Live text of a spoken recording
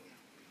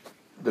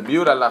The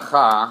Biur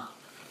Halacha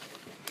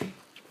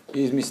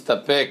is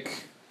mistapek.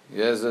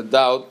 He has a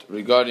doubt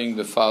regarding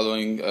the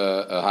following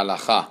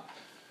halacha.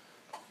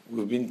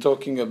 We've been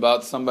talking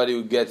about somebody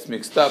who gets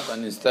mixed up,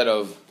 and instead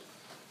of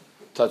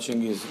touching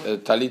his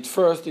talit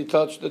first, he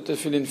touched the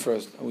tefillin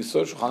first. And we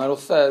saw Shulchan Aruch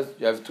says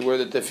you have to wear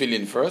the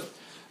tefillin first,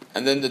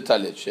 and then the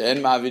talit. She'en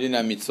ma'avirin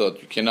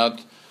ha-mitzvot. You cannot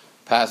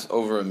pass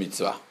over a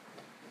mitzvah.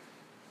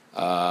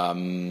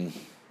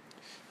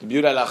 The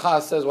Biur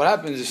Halacha says what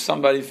happens if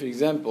somebody, for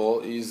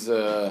example, is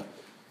an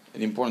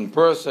important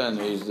person,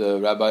 he's the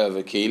rabbi of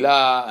a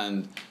keilah,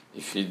 and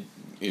if he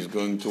is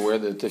going to wear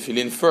the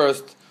tefillin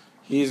first,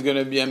 he's going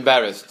to be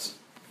embarrassed.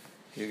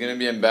 He's going to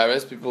be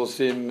embarrassed. People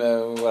see him,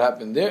 what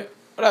happened there?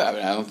 But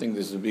I don't think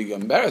this is a big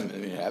embarrassment. I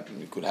mean,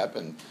 it could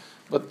happen.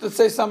 But let's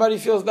say somebody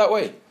feels that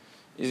way.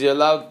 Is he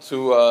allowed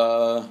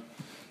to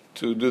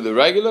do the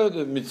regular,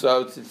 the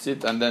mitzvah,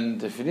 tzitzit, and then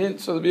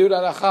tefillin? So the Biur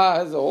Halacha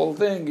has a whole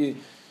thing.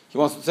 He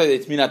wants to say that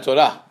it's min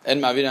Torah.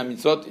 En ma'avir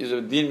ha-mitzvot is a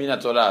din min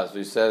Torah. So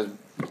he says,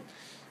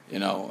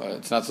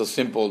 it's not so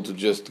simple to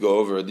just go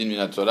over a din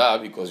min Torah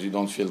because you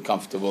don't feel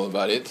comfortable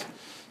about it.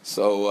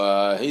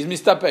 So he's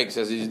mistapek,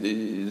 says he's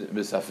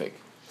besafek.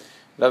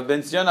 Rav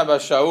Ben Zion Abba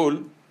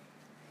Shaul,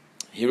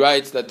 he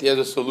writes that he has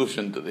a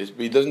solution to this,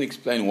 but he doesn't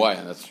explain why,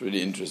 and that's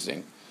really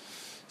interesting.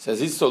 He says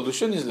his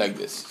solution is like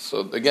this.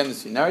 So again, the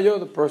scenario,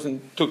 the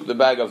person took the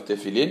bag of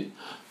tefillin,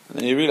 and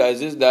then he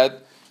realizes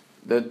that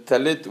the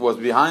talit was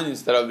behind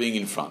instead of being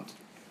in front.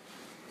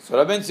 So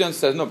Rav Ben Zion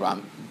says, no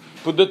problem.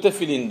 Put the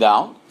tefillin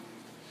down.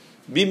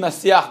 Be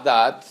masiach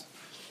that.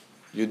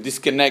 You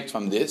disconnect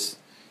from this.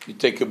 You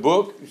take a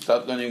book. You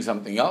start learning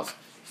something else.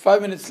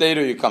 5 minutes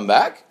later, you come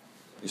back.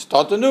 You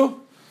start anew. You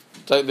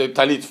take the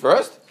talit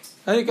first,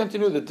 and you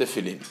continue the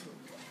tefillin.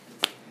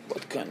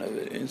 What kind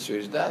of answer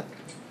is that?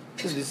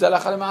 This is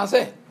halacha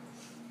l'maaseh.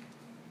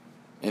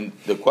 And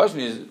the question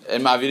is,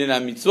 en ma'avirin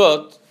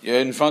ha-mitzvot, you're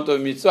in front of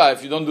a mitzvah.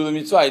 If you don't do the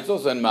mitzvah, it's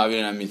also en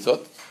ma'avirin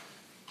ha-mitzvot.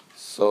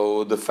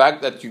 So the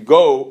fact that you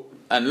go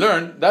and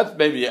learn, that's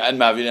maybe en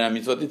ma'avirin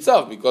ha-mitzvot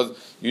itself, because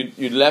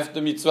you left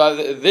the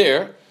mitzvah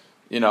there,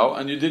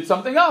 and you did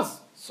something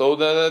else. So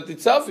that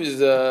itself is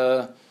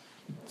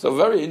so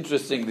very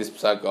interesting, this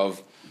psak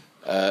of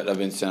Rav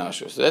Ben Zion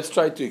Asher. So let's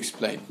try to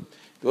explain.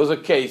 There was a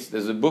case,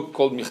 there's a book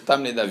called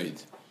Michtam LeDavid.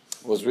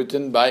 It was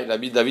written by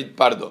Rabbi David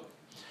Pardo.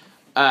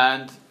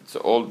 And it's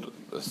an old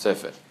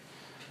sefer.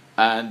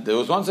 And there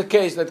was once a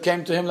case that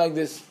came to him like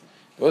this.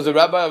 There was a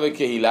rabbi of a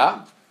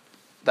keilah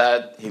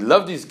that he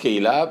loved his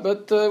keilah,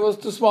 but it was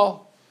too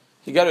small.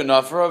 He got an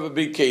offer of a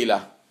big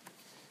keilah.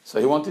 So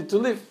he wanted to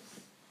live.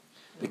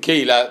 The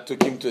keilah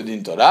took him to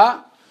Din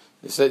Torah.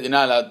 They said, you're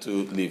not allowed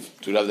to live,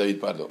 to Rav David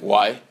Pardo.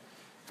 Why?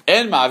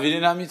 En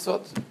ma'avirin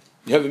ha-mitzvot.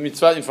 You have a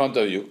mitzvah in front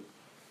of you.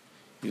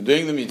 You're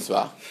doing the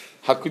mitzvah.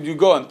 How could you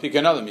go and pick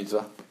another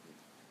mitzvah?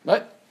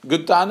 Right?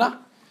 Good ta'ana?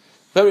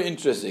 Very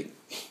interesting.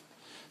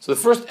 So the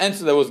first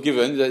answer that was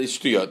given is that it's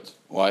shtuyot.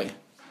 Why?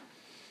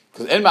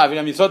 Because en ma'avir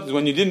ha-mitzvot is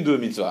when you didn't do the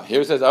mitzvah.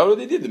 Here it says, I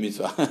already did the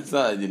mitzvah. It's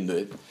not I didn't do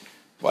it.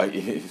 Why?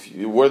 If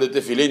you wear the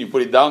tefillin, you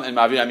put it down, en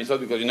ma'avir ha-mitzvot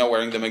because you're not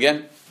wearing them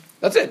again.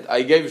 That's it.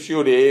 I gave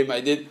shiurim,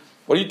 I did.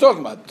 What are you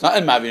talking about? It's not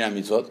en ma'avir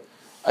ha-mitzvot.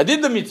 I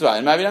did the mitzvah.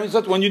 En ma'avir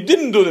ha-mitzvot when you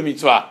didn't do the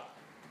mitzvah.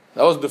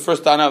 That was the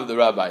first tana of the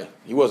rabbi.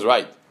 He was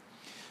right.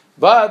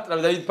 But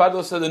Rabbi David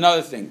Pardo said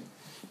another thing.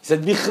 He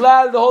said,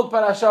 Bichlal, the whole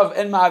parasha of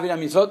En Ma'avir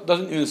HaMitzvot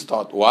doesn't even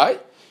start. Why?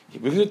 He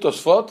brings the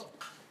Tosfot,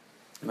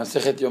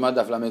 Masechet Yomad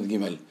Daf Lamed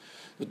Gimel.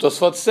 The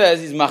Tosfot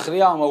says, is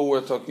Machriya on what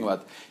we're talking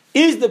about.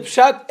 Is the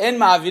Pshat En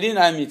Ma'avirin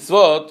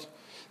HaMitzvot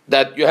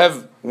that you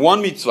have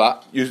one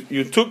mitzvah,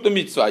 you took the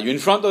mitzvah, you're in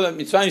front of the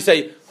mitzvah, and you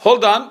say,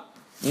 hold on,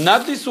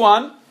 not this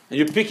one, and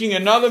you're picking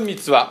another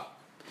mitzvah.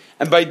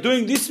 And by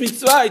doing this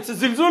mitzvah, it's a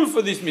zilzul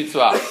for this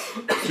mitzvah.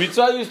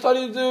 Mitzvah you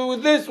started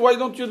with this, why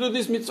don't you do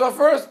this mitzvah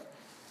first?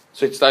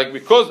 So it's like,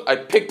 because I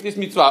picked this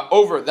mitzvah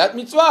over that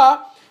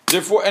mitzvah,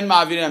 therefore en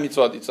ma'avirin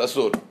ha-mitzvot, it's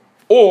asur.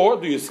 Or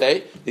do you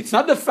say, it's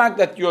not the fact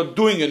that you're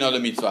doing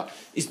another mitzvah,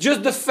 it's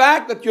just the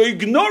fact that you're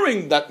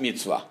ignoring that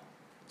mitzvah.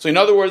 So in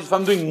other words, if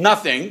I'm doing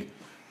nothing,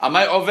 am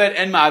I over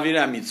en ma'avirin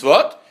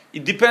ha-mitzvot?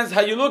 It depends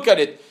how you look at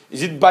it.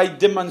 Is it by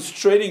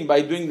demonstrating,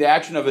 by doing the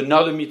action of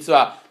another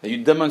mitzvah, that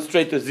you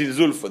demonstrate a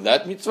zilzul for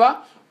that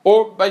mitzvah?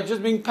 Or by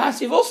just being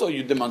passive also,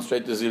 you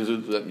demonstrate a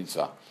zilzul to that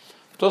mitzvah?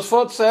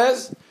 Tosfot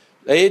says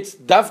that it's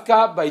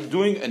davka by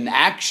doing an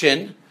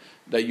action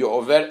that you're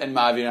over and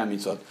ma'avir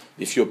ha-mitzvot.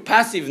 If you're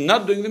passive,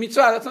 not doing the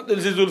mitzvah, that's not the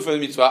zilzul for the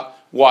mitzvah.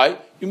 Why?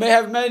 You may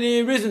have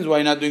many reasons why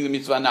you're not doing the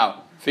mitzvah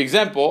now. For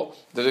example,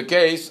 there's a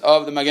case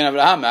of the Magen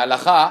Avraham,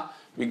 halacha,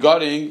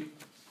 regarding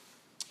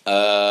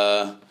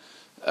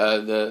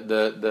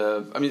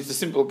it's a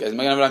simple case.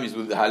 Magen Avraham is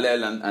with the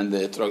halal and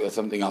the etrog, that's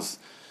something else.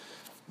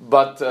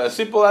 But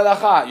simple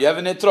halacha, you have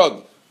an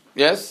etrog,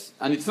 yes,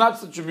 and it's not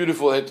such a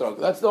beautiful etrog.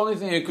 That's the only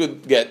thing you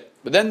could get.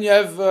 But then you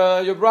have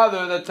your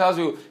brother that tells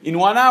you, in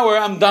 1 hour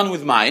I'm done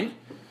with mine.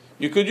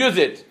 You could use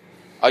it.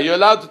 Are you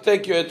allowed to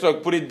take your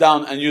etrog, put it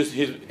down, and use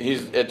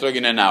his etrog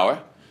in an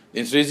hour? The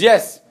answer is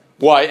yes.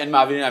 Why? En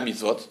ma'avirin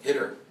ha-mitzvot.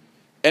 Hitter.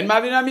 En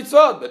ma'avirin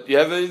ha-mitzvot, but you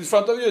have it in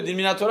front of you, din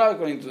min Torah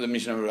according to the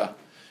Mishnah Berurah.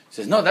 He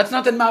says, no, that's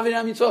not En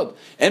Ma'avir Mitzvot.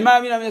 En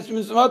Ma'avir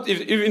Mitzvot,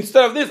 if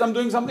instead of this, I'm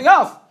doing something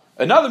else.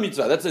 Another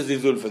mitzvah. That's a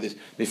zilzul for this.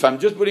 If I'm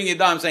just putting it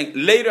down, I'm saying,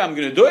 later I'm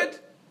going to do it,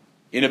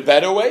 in a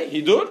better way,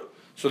 hidur.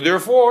 So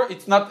therefore,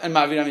 it's not En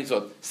Ma'avir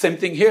Mitzvot. Same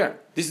thing here.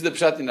 This is the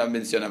pshat in Rabbi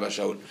Ben Abba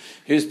Shaul.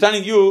 He's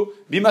telling you,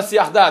 Bima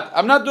Siach Dat.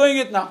 I'm not doing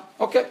it now.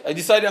 Okay, I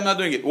decided I'm not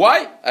doing it.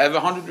 Why? I have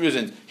 100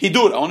 reasons.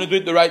 Hidur, I want to do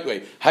it the right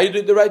way. How you do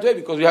it the right way?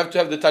 Because you have to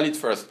have the talit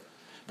first.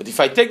 But if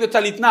I take the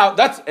talit now,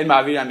 that's En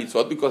Ma'avir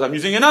Mitzvot because I'm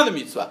using another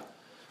mitzvah.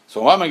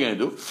 So what am I going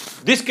to do?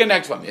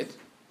 Disconnect from it.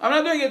 I'm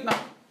not doing it now.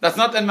 That's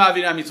not En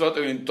Ma'avir Mitzvot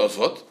or in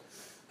Tosfot.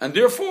 And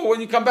therefore,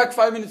 when you come back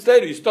 5 minutes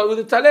later, you start with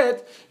the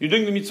talit, you're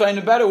doing the mitzvah in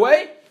a better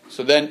way.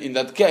 So then, in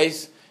that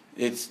case,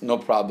 it's no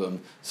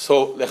problem.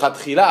 So,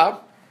 lechatchila,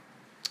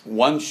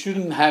 one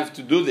shouldn't have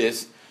to do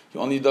this. He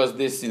only does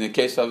this in a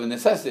case of a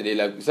necessity.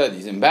 Like we said,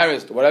 he's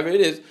embarrassed, whatever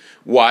it is.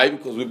 Why?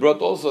 Because we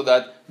brought also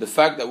that the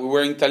fact that we're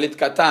wearing talit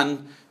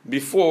katan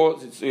before,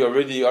 you're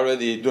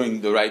already doing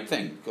the right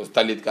thing. Because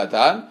talit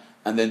katan,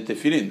 and then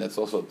tefillin, that's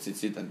also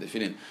tzitzit and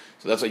tefillin.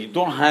 So that's why you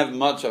don't have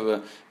much of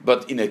a,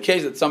 but in a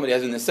case that somebody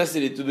has a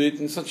necessity to do it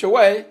in such a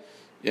way,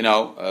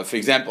 for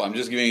example, I'm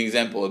just giving an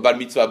example, a bar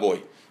mitzvah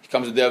boy. He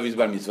comes the day of his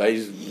bar mitzvah,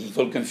 he's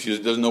all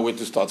confused, doesn't know where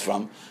to start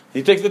from.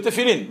 He takes the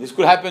tefillin. This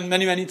could happen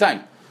many, many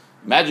times.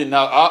 Imagine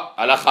now,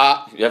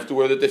 halacha, you have to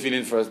wear the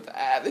tefillin first.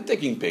 They're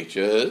taking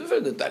pictures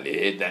for the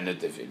talit and the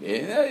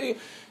tefillin.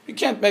 You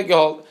can't make a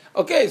whole...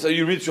 Okay, so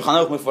you read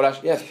Shulchan Aruch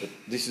Meforash. Yes, but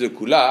this is a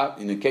kula.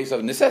 In a case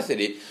of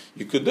necessity,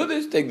 you could do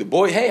this. Take the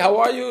boy. Hey, how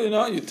are you?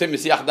 You take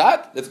Mesiach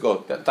Dat. Let's go.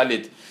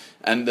 Talit.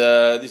 And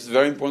this is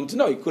very important to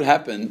know. It could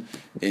happen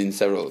in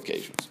several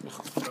occasions.